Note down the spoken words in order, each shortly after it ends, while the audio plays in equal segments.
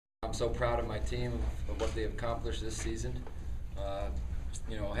I'm so proud of my team of what they've accomplished this season.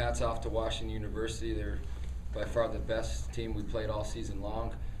 Hats off to Washington University. They're by far the best team we played all season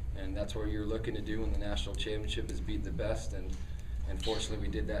long, and that's what you're looking to do in the national championship is beat the best, and fortunately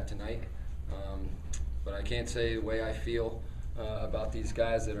we did that tonight. But I can't say the way I feel about these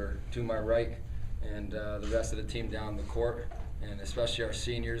guys that are to my right and the rest of the team down the court, and especially our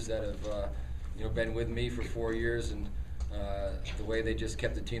seniors that have been with me for 4 years, and the way they just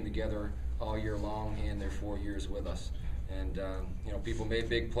kept the team together all year long and their 4 years with us. And people made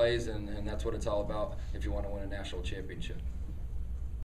big plays, and that's what it's all about if you want to win a national championship.